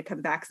want me to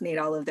come vaccinate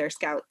all of their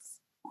scouts.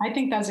 I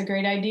think that's a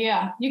great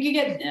idea. You could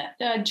get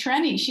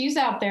Trenny. She's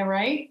out there,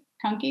 right?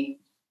 Kunke?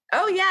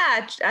 Oh,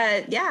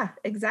 yeah. Yeah,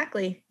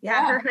 exactly.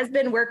 Yeah, her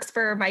husband works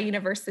for my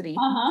university.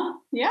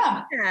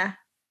 Yeah. Yeah.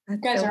 You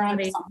guys are on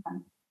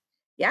something.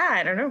 Yeah,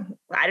 I don't know.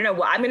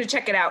 Well, I'm going to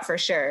check it out for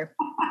sure.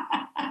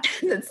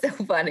 That's so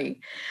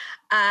funny.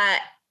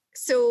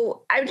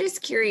 So I'm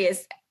just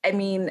curious. I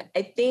mean,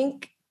 I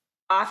think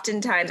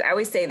oftentimes, I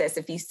always say this,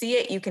 if you see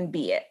it, you can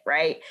be it,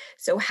 right?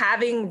 So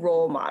having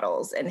role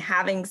models and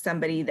having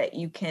somebody that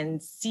you can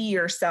see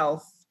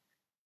yourself,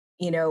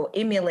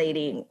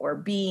 emulating or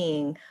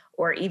being,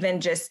 or even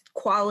just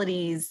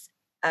qualities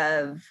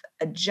of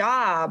a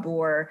job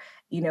or,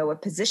 a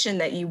position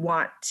that you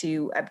want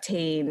to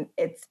obtain,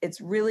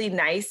 it's really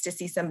nice to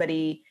see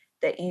somebody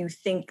that you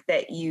think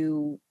that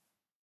you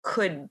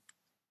could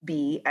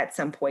be at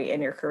some point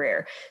in your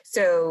career.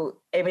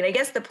 So, I mean, I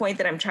guess the point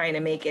that I'm trying to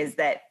make is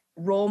that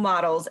role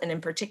models, and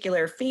in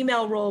particular,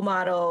 female role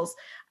models,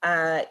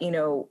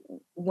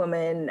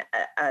 women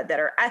that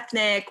are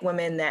ethnic,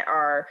 women that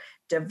are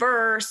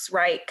diverse,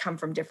 right, come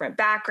from different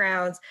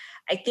backgrounds.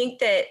 I think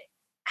that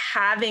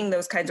having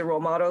those kinds of role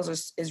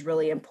models is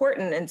really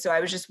important. And so I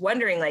was just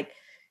wondering, like,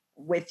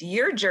 with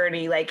your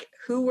journey, like,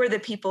 who were the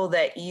people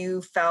that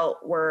you felt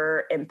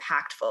were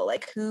impactful?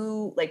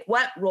 Like,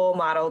 what role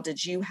model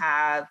did you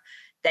have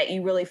that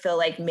you really feel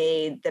like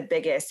made the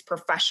biggest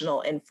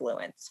professional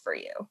influence for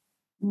you?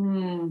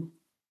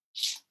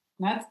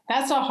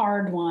 That's a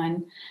hard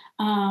one.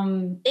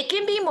 It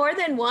can be more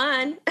than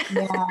one.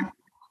 Yeah.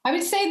 I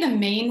would say the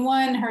main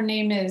one, her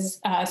name is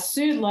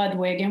Sue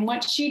Ludwig. And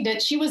what she did,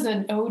 she was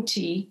an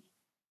OT,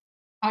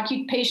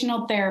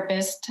 occupational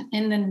therapist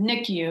in the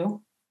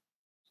NICU.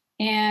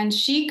 And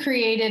she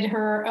created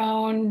her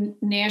own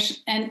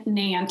NANT,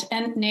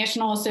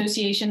 National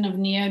Association of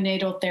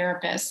Neonatal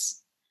Therapists.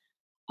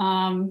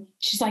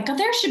 She's like, oh,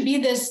 there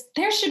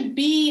should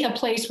be a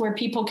place where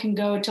people can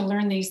go to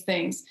learn these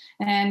things.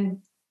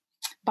 And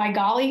by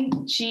golly,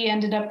 she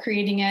ended up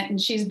creating it, and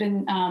she's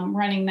been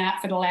running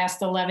that for the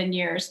last 11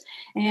 years.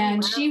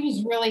 And she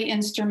was really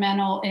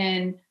instrumental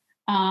in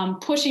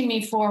pushing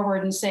me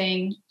forward and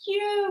saying,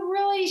 you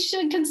really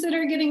should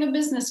consider getting a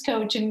business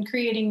coach and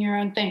creating your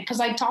own thing. Because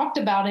I talked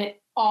about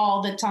it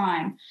all the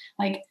time.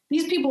 Like,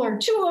 these people are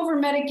too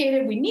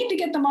over-medicated. We need to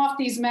get them off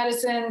these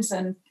medicines.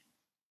 And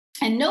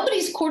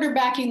nobody's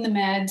quarterbacking the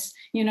meds.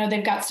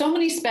 They've got so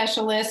many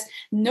specialists.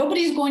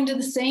 Nobody's going to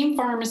the same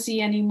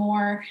pharmacy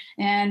anymore.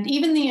 And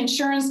even the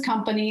insurance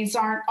companies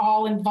aren't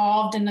all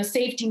involved in the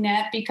safety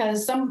net,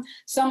 because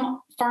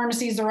some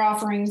pharmacies are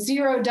offering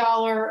 $0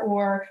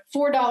 or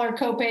 $4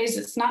 copays.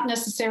 It's not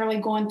necessarily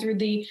going through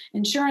the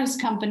insurance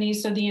company.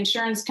 So the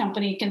insurance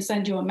company can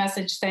send you a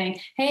message saying,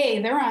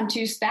 hey, they're on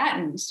 2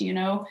 statins.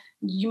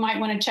 You might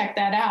want to check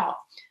that out.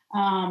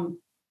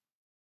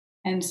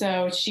 And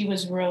so she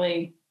was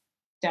really,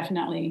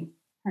 definitely,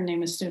 her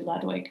name is Sue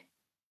Ludwig.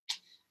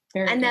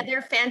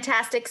 Another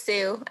fantastic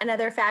Sue,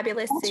 another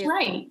fabulous That's Sue.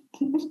 Right.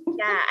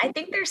 Yeah, I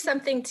think there's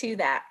something to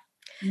that.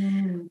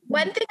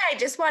 One thing I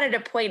just wanted to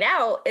point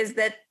out is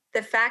that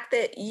the fact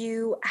that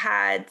you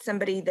had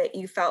somebody that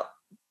you felt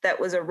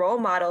that was a role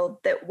model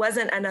that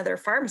wasn't another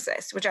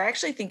pharmacist, which I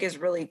actually think is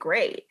really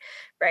great,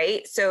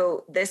 right?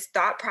 So this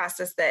thought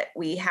process that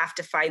we have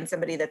to find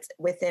somebody that's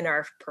within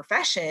our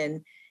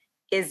profession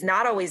is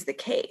not always the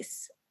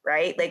case.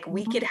 Right? Like,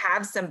 we could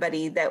have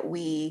somebody that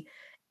we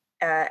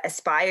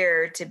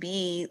aspire to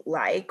be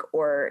like,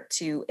 or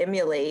to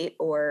emulate,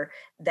 or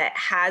that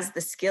has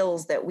the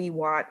skills that we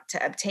want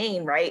to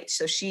obtain, right?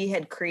 So she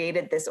had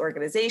created this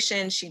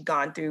organization. She'd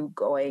gone through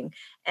going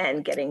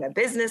and getting a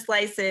business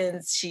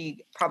license.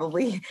 She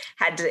probably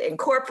had to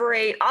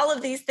incorporate all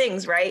of these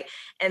things, right?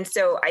 And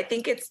so I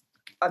think it's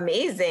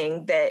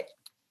amazing that,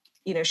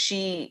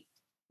 she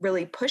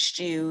really pushed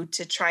you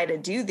to try to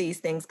do these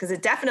things, because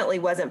it definitely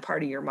wasn't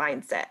part of your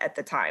mindset at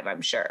the time,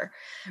 I'm sure,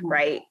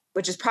 right?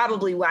 Which is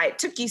probably why it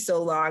took you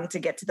so long to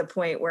get to the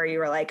point where you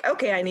were like,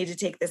 okay, I need to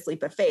take this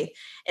leap of faith.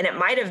 And it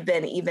might have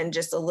been even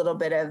just a little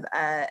bit of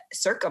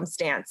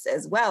circumstance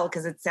as well,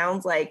 because it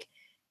sounds like,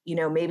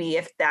 maybe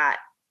if that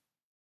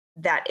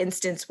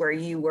instance where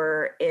you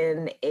were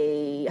in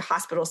a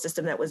hospital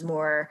system that was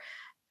more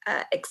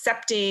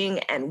accepting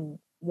and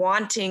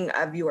wanting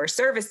of your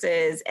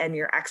services and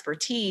your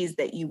expertise,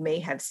 that you may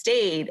have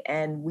stayed.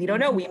 And we don't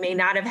know, we may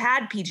not have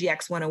had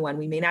PGX 101.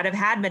 We may not have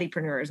had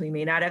Medipreneurs. We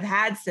may not have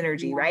had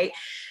Synergy, right?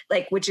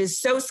 Like, which is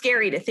so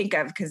scary to think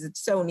of because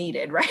it's so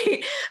needed,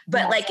 right?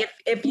 But like,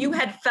 if you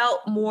had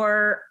felt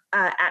more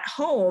at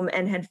home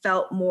and had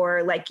felt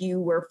more like you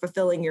were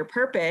fulfilling your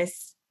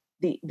purpose,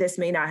 this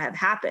may not have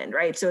happened,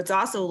 right? So it's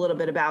also a little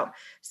bit about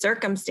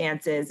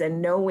circumstances and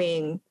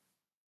knowing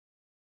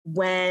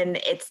when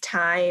it's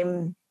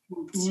time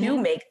to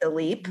make the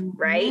leap,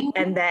 right?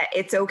 And that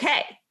it's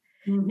okay.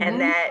 And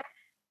that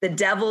the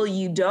devil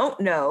you don't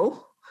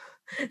know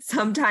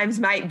sometimes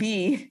might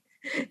be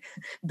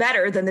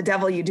better than the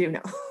devil you do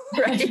know,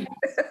 right?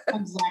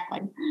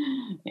 Exactly.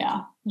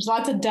 Yeah. There's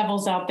lots of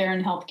devils out there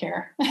in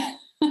healthcare.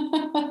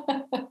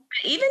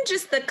 Even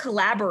just the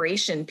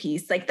collaboration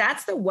piece, like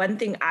that's the one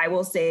thing I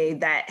will say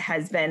that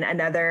has been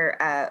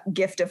another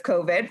gift of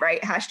COVID,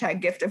 right?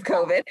 Hashtag gift of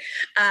COVID,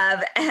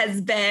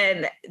 has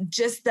been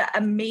just the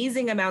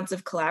amazing amounts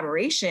of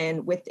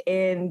collaboration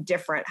within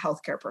different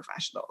healthcare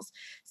professionals.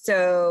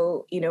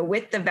 So,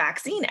 with the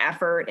vaccine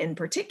effort in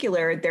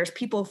particular, there's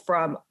people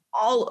from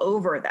all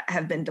over that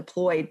have been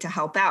deployed to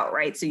help out,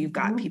 right? So you've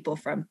got people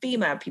from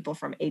FEMA, people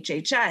from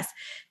HHS,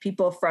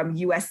 people from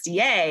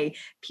USDA,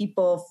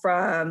 people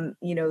from,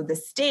 the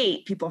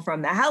state, people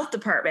from the health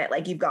department.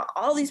 Like you've got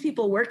all these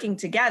people working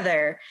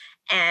together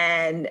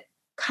and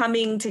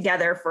coming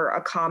together for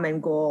a common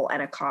goal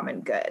and a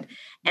common good.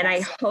 And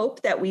I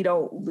hope that we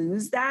don't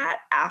lose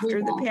that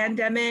after the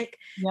pandemic,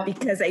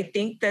 because I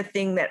think the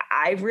thing that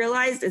I've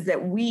realized is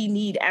that we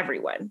need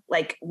everyone.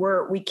 Like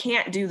we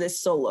can't do this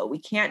solo. We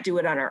can't do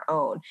it on our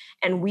own.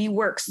 And we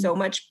work so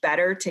much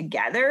better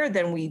together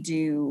than we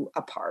do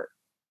apart.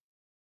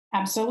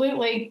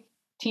 Absolutely.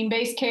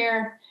 Team-based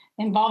care,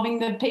 involving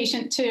the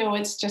patient too.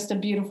 It's just a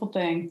beautiful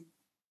thing.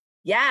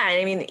 Yeah.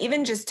 I mean,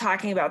 even just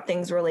talking about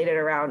things related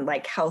around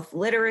like health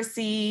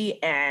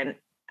literacy and,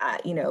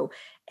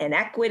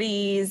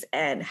 inequities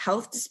and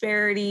health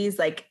disparities.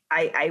 Like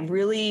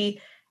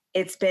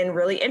it's been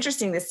really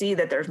interesting to see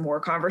that there's more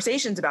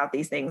conversations about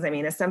these things. I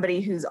mean, as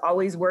somebody who's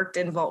always worked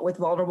with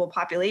vulnerable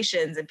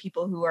populations and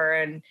people who are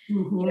in,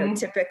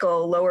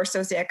 typical lower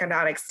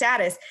socioeconomic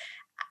status,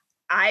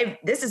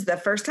 this is the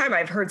first time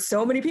I've heard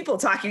so many people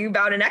talking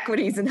about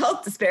inequities and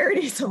health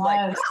disparities. I'm like,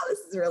 wow, this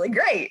is really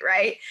great,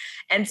 right?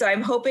 And so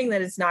I'm hoping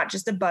that it's not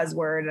just a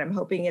buzzword, and I'm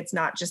hoping it's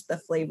not just the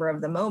flavor of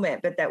the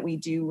moment, but that we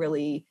do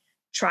really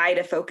try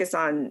to focus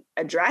on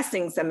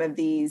addressing some of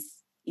these,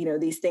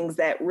 these things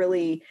that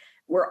really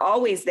were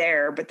always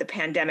there, but the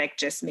pandemic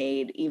just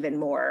made even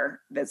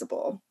more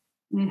visible.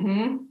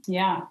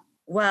 Yeah.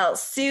 Well,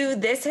 Sue,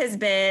 this has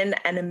been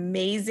an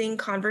amazing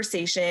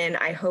conversation.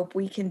 I hope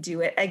we can do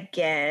it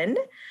again.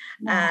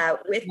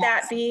 With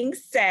that being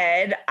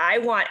said, I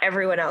want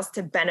everyone else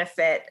to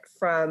benefit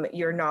from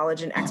your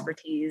knowledge and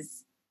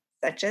expertise,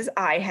 such as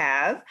I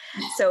have.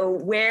 So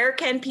where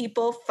can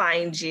people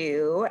find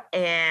you,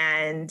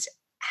 and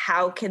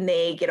how can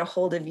they get a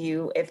hold of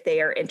you if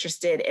they are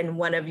interested in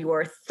one of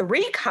your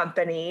 3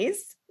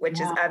 companies, which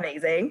is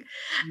amazing,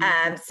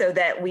 so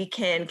that we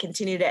can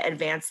continue to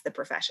advance the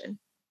profession?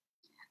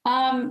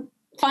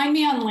 Find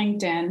me on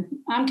LinkedIn.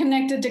 I'm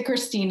connected to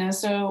Christina,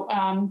 so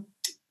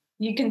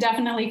you can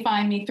definitely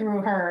find me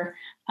through her.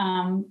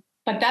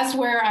 But that's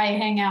where I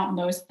hang out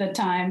most of the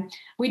time.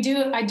 I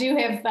do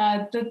have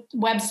the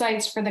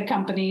websites for the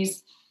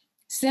companies.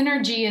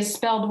 Synergy is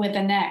spelled with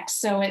an X,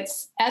 so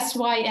it's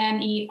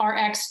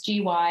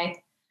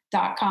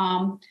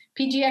SYNERXGY.com.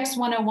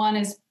 PGX101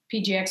 is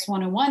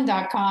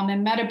PGX101.com,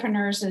 and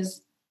Medipreneurs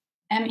is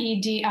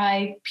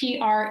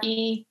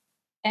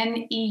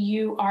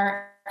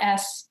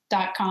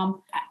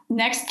MEDIPRENEURS.com.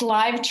 Next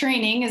live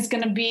training is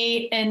going to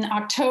be in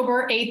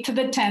October 8th to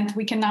the 10th.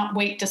 We cannot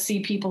wait to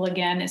see people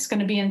again. It's going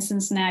to be in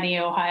Cincinnati,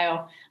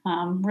 Ohio.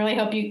 Really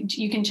hope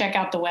you can check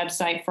out the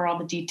website for all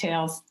the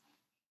details.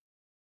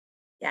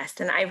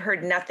 Yes, and I've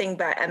heard nothing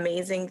but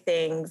amazing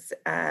things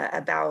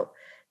about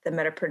the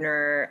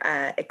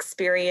Medipreneur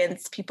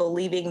experience, people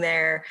leaving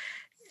there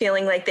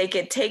feeling like they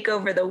could take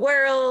over the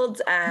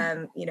world.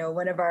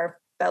 One of our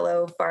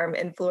fellow farm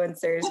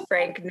influencers,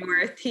 Frank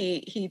North,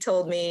 he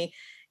told me,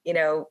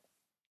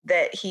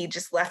 that he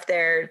just left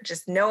there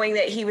just knowing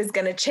that he was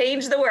going to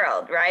change the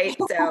world, right?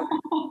 So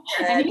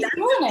and he's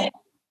doing it.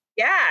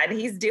 Yeah, and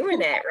he's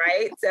doing it,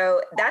 right? So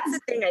that's the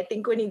thing. I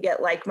think when you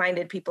get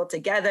like-minded people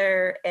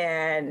together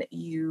and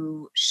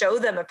you show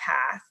them a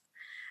path,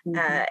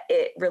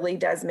 it really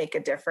does make a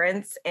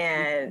difference.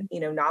 And,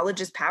 knowledge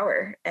is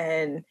power.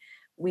 And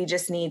we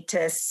just need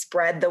to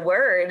spread the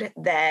word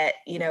that,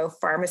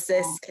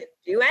 pharmacists can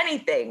do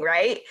anything,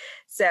 right?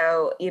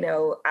 So,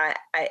 I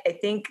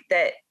think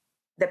that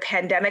the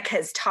pandemic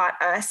has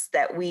taught us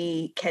that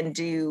we can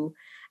do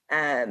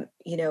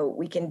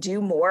we can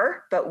do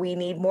more, but we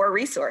need more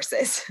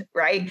resources,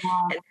 right?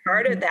 And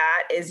part of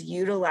that is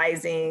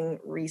utilizing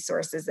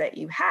resources that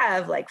you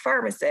have, like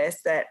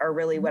pharmacists, that are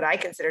really what I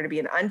consider to be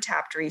an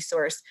untapped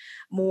resource,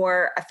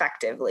 more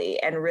effectively,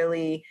 and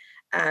really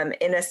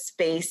in a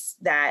space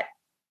that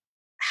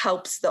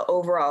helps the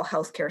overall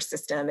healthcare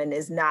system and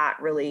is not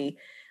really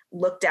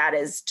looked at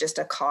as just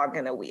a cog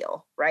in a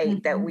wheel,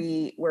 right? That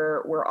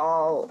we're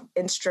all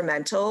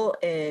instrumental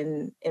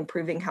in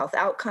improving health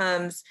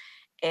outcomes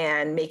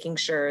and making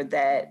sure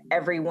that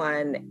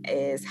everyone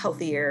is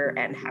healthier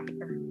and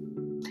happier.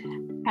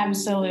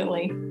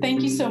 Absolutely.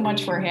 Thank you so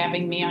much for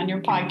having me on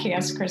your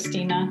podcast,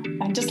 Christina.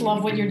 I just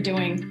love what you're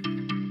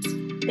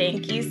doing.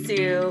 Thank you,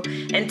 Sue.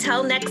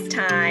 Until next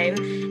time,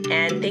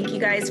 and thank you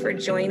guys for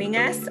joining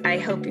us. I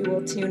hope you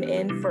will tune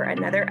in for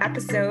another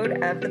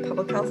episode of The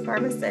Public Health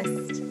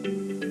Pharmacist.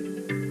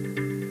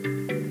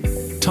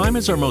 Time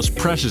is our most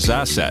precious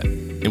asset,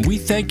 and we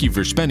thank you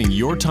for spending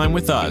your time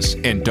with us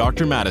and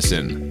Dr.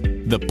 Madison,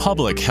 the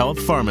Public Health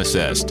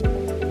Pharmacist.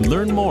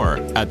 Learn more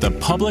at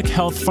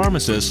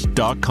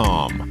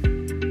thepublichealthpharmacist.com.